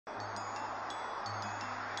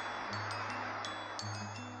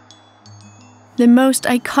The most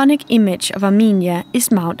iconic image of Armenia is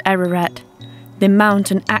Mount Ararat. The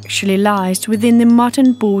mountain actually lies within the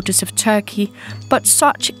modern borders of Turkey, but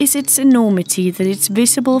such is its enormity that it's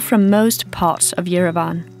visible from most parts of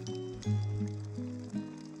Yerevan.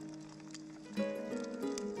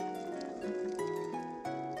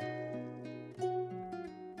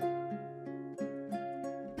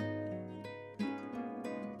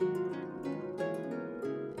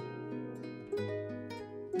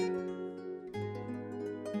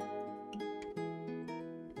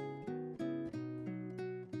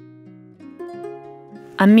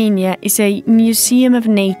 Armenia is a museum of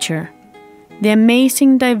nature. The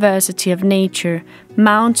amazing diversity of nature,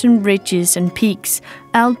 mountain ridges and peaks,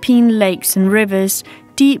 alpine lakes and rivers,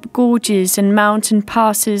 deep gorges and mountain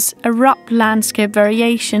passes, abrupt landscape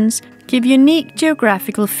variations give unique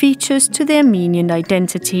geographical features to the Armenian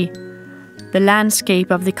identity. The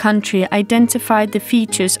landscape of the country identified the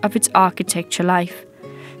features of its architecture life.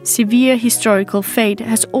 Severe historical fate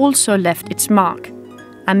has also left its mark.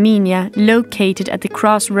 Armenia, located at the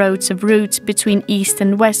crossroads of routes between East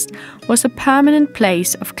and West, was a permanent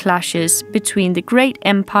place of clashes between the great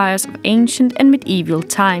empires of ancient and medieval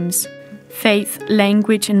times. Faith,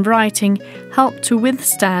 language and writing helped to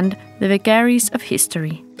withstand the vagaries of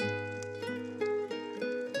history.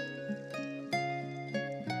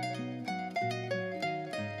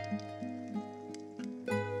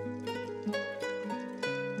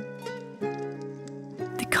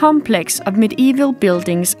 The complex of medieval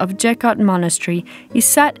buildings of Geghard Monastery is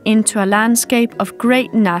set into a landscape of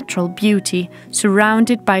great natural beauty,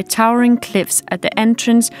 surrounded by towering cliffs at the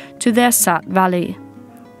entrance to the Asat Valley.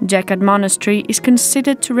 Geghard Monastery is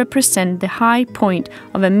considered to represent the high point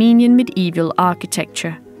of Armenian medieval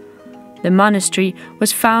architecture. The monastery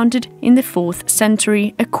was founded in the 4th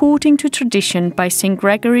century according to tradition by Saint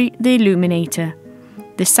Gregory the Illuminator.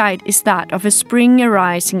 The site is that of a spring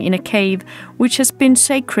arising in a cave, which has been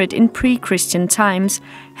sacred in pre-Christian times,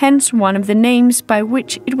 hence one of the names by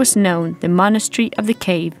which it was known, the Monastery of the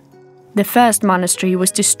Cave. The first monastery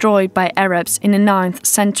was destroyed by Arabs in the 9th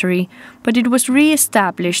century, but it was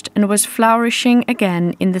re-established and was flourishing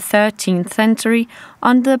again in the 13th century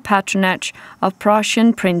under the patronage of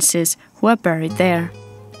Prussian princes who are buried there.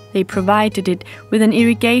 They provided it with an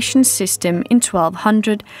irrigation system in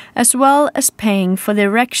 1200, as well as paying for the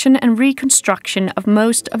erection and reconstruction of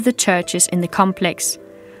most of the churches in the complex.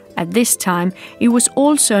 At this time, it was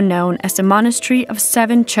also known as the Monastery of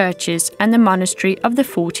 7 Churches and the Monastery of the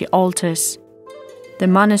 40 Altars. The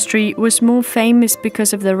monastery was more famous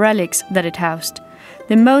because of the relics that it housed.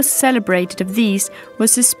 The most celebrated of these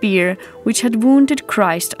was the spear which had wounded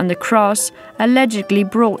Christ on the cross, allegedly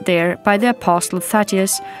brought there by the apostle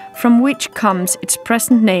Thaddeus, from which comes its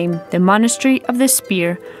present name, the Monastery of the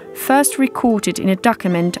Spear, first recorded in a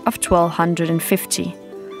document of 1250.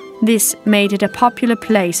 This made it a popular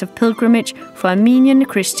place of pilgrimage for Armenian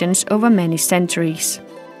Christians over many centuries.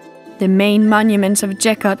 The main monuments of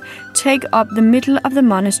Geghard take up the middle of the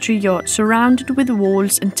monastery yard, surrounded with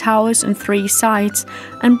walls and towers on 3 sides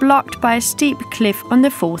and blocked by a steep cliff on the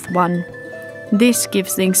 4th one. This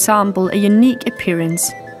gives the ensemble a unique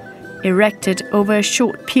appearance. Erected over a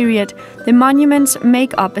short period, the monuments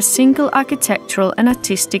make up a single architectural and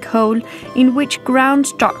artistic whole in which ground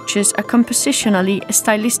structures are compositionally and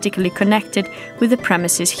stylistically connected with the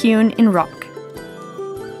premises hewn in rock.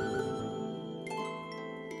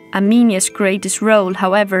 Armenia's greatest role,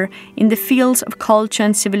 however, in the fields of culture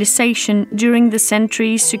and civilization during the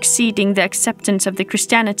centuries succeeding the acceptance of the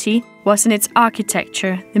Christianity, was in its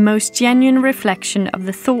architecture, the most genuine reflection of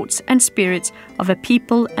the thoughts and spirits of a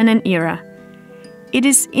people and an era. It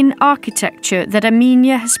is in architecture that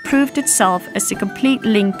Armenia has proved itself as a complete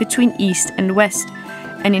link between East and West,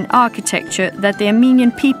 and in architecture that the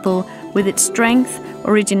Armenian people, with its strength,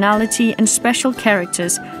 originality and special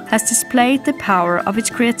characters, has displayed the power of its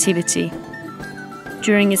creativity.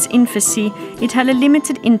 During its infancy, it had a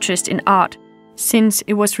limited interest in art, since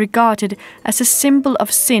it was regarded as a symbol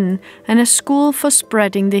of sin and a school for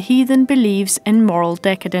spreading the heathen beliefs and moral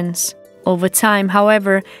decadence. Over time,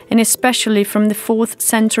 however, and especially from the 4th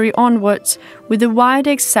century onwards, with the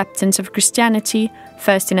wider acceptance of Christianity,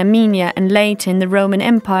 first in Armenia and later in the Roman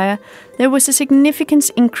Empire, there was a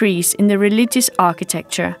significant increase in the religious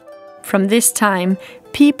architecture. From this time,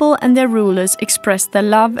 people and their rulers expressed their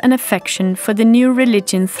love and affection for the new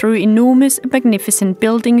religion through enormous and magnificent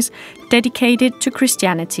buildings dedicated to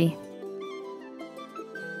Christianity.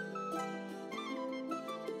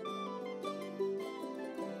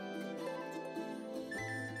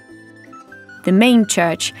 The The main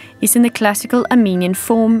church is in the classical Armenian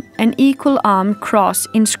form, an equal-armed cross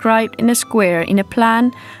inscribed in a square in a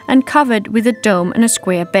plan and covered with a dome and a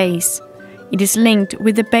square base. It is linked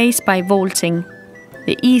with the base by vaulting.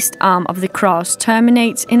 The east arm of the cross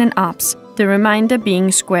terminates in an apse, the remainder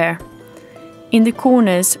being square. In the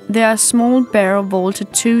corners there are small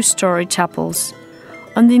barrel-vaulted two-story chapels.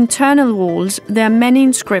 On the internal walls there are many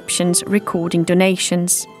inscriptions recording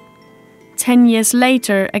donations. 10 years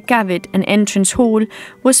later, a Geghard, an entrance hall,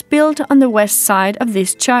 was built on the west side of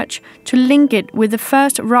this church to link it with the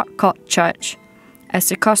first rock-cut church.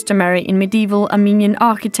 As is customary in medieval Armenian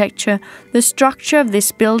architecture, the structure of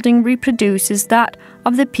this building reproduces that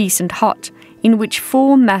of the peasant hut, in which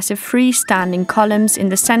 4 massive freestanding columns in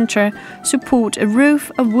the center support a roof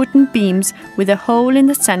of wooden beams with a hole in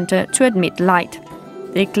the center to admit light.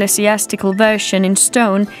 The ecclesiastical version in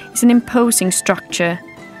stone is an imposing structure.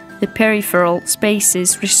 The peripheral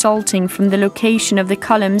spaces resulting from the location of the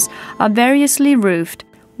columns are variously roofed,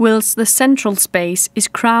 whilst the central space is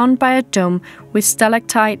crowned by a dome with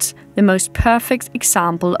stalactites, the most perfect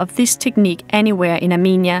example of this technique anywhere in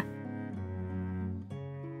Armenia.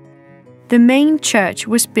 The main church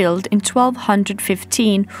was built in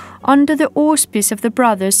 1215 under the auspice of the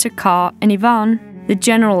brothers Geghard and Ivan, the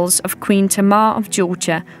generals of Queen Tamar of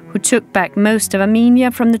Georgia, who took back most of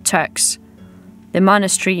Armenia from the Turks. The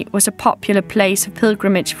monastery was a popular place of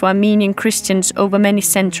pilgrimage for Armenian Christians over many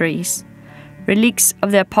centuries. Relics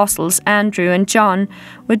of the apostles Andrew and John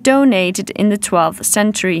were donated in the 12th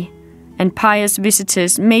century, and pious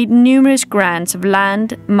visitors made numerous grants of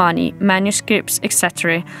land, money, manuscripts,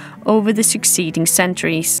 etc. over the succeeding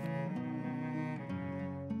centuries.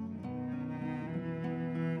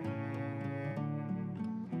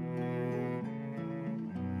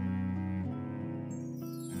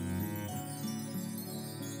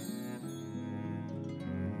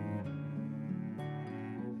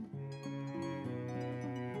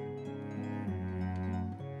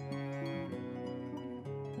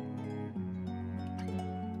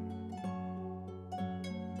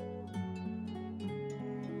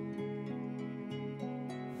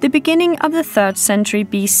 The beginning of the 3rd century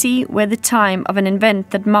BC were the time of an event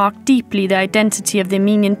that marked deeply the identity of the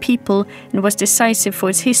Armenian people and was decisive for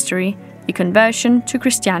its history, the conversion to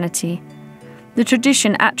Christianity. The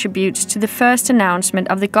tradition attributes to the first announcement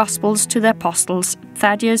of the Gospels to the apostles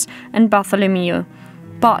Thaddeus and Bartholomew.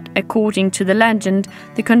 But, according to the legend,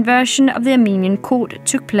 the conversion of the Armenian court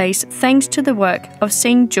took place thanks to the work of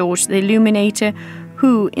Saint George the Illuminator,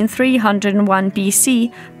 who, in 301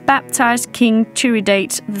 BC, baptized King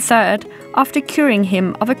Tiridates III after curing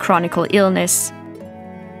him of a chronic illness.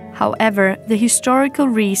 However, the historical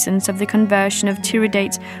reasons of the conversion of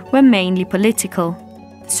Tiridates were mainly political.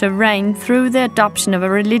 The sovereign, through the adoption of a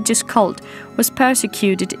religious cult, was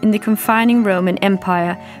persecuted in the confining Roman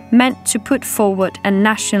Empire, meant to put forward a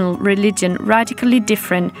national religion radically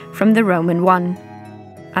different from the Roman one.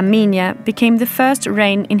 Armenia became the first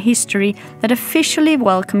reign in history that officially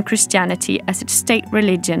welcomed Christianity as its state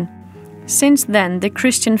religion. Since then, the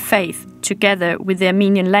Christian faith, together with the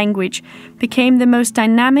Armenian language, became the most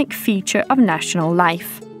dynamic feature of national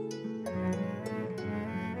life.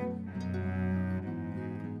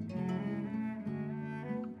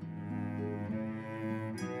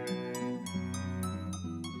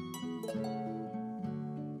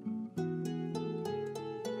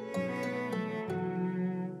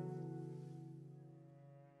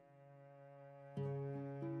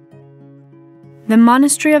 The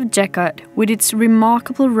monastery of Geghard, with its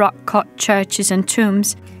remarkable rock-cut churches and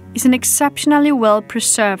tombs, is an exceptionally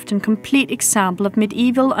well-preserved and complete example of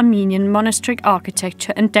medieval Armenian monastic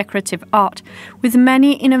architecture and decorative art, with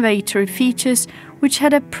many innovatory features which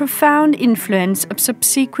had a profound influence of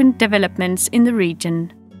subsequent developments in the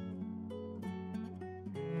region.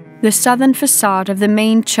 The southern facade of the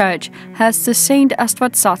main church has the St.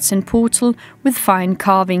 Astvatsatzen portal with fine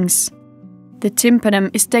carvings. The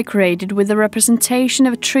tympanum is decorated with a representation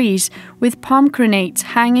of trees with pomegranates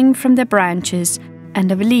hanging from their branches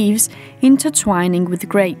and of leaves intertwining with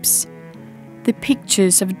grapes. The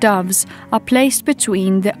pictures of doves are placed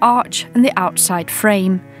between the arch and the outside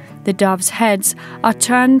frame. The doves' heads are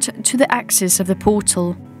turned to the axis of the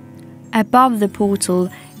portal. Above the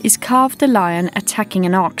portal is carved a lion attacking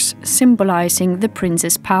an ox, symbolizing the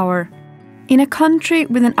prince's power. In a country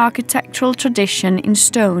with an architectural tradition in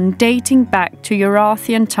stone dating back to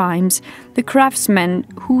Eurasian times, the craftsmen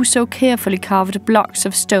who so carefully carved blocks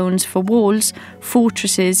of stones for walls,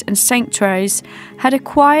 fortresses and sanctuaries had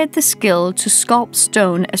acquired the skill to sculpt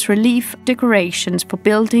stone as relief decorations for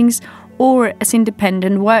buildings or as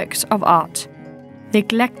independent works of art. The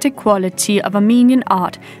eclectic quality of Armenian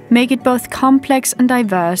art make it both complex and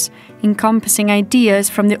diverse, encompassing ideas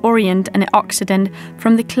from the Orient and the Occident,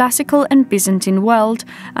 from the classical and Byzantine world,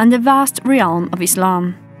 and the vast realm of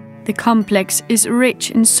Islam. The complex is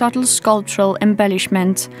rich in subtle sculptural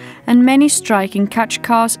embellishments and many striking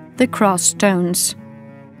khachkars, the cross stones.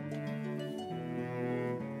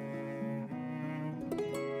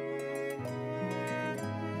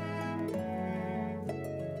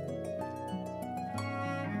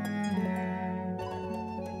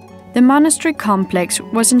 The monastery complex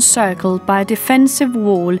was encircled by a defensive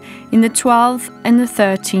wall in the 12th and the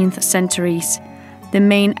 13th centuries. The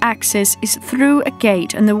main access is through a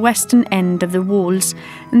gate on the western end of the walls,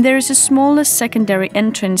 and there is a smaller secondary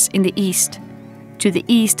entrance in the east. To the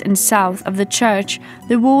east and south of the church,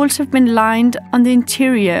 the walls have been lined on the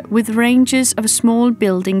interior with ranges of small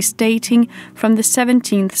buildings dating from the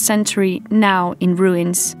 17th century, now in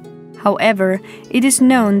ruins. However, it is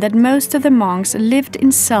known that most of the monks lived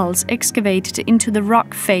in cells excavated into the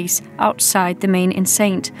rock face outside the main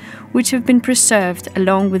enceinte, which have been preserved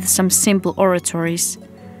along with some simple oratories.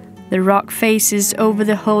 The rock faces over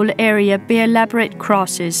the whole area bear elaborate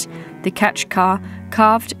crosses, the khachkar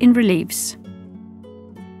carved in reliefs.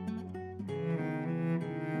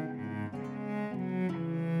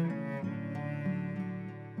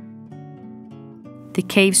 The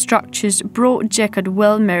cave structures brought Geghard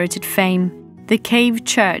well-merited fame. The cave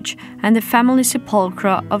church and the family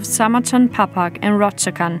sepulchra of Samatan Papak and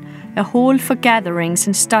Rotsakan, a hall for gatherings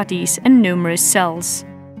and studies and numerous cells.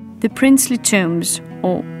 The princely tombs,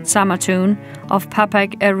 or Samatun, of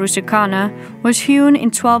Papak and Rusukana was hewn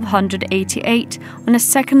in 1288 on a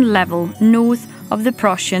second level north of the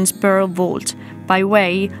Prussians' burial vault by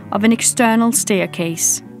way of an external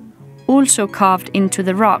staircase. Also carved into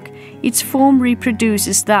the rock, its form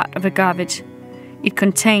reproduces that of a Geghard. It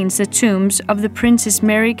contains the tombs of the princes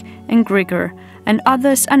Merrick and Geghard, and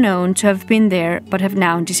others are known to have been there but have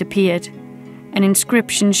now disappeared. An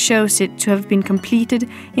inscription shows it to have been completed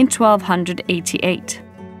in 1288.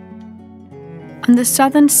 On the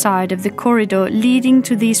southern side of the corridor leading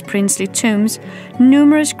to these princely tombs,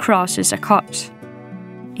 numerous crosses are cut.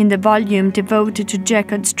 In the volume devoted to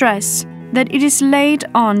Geghard stress that it is laid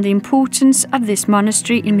on the importance of this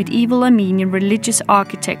monastery in medieval Armenian religious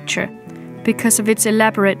architecture, because of its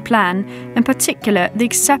elaborate plan, in particular the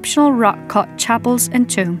exceptional rock-cut chapels and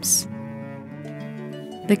tombs.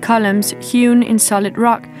 The columns, hewn in solid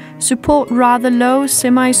rock, support rather low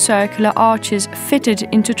semicircular arches fitted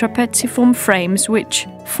into trapeziform frames which,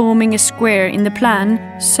 forming a square in the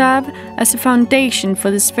plan, serve as a foundation for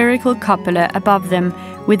the spherical cupola above them,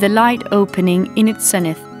 with a light opening in its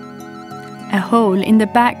zenith. A hole in the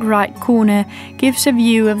back right corner gives a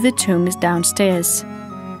view of the tombs downstairs.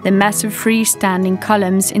 The massive freestanding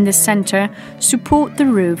columns in the center support the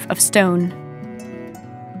roof of stone.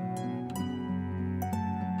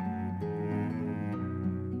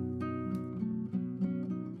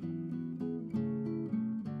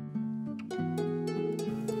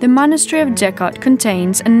 The monastery of Geghard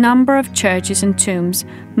contains a number of churches and tombs,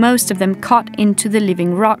 most of them cut into the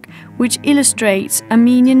living rock, which illustrates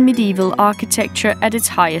Armenian medieval architecture at its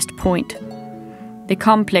highest point. The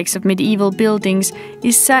complex of medieval buildings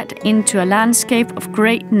is set into a landscape of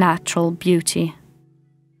great natural beauty.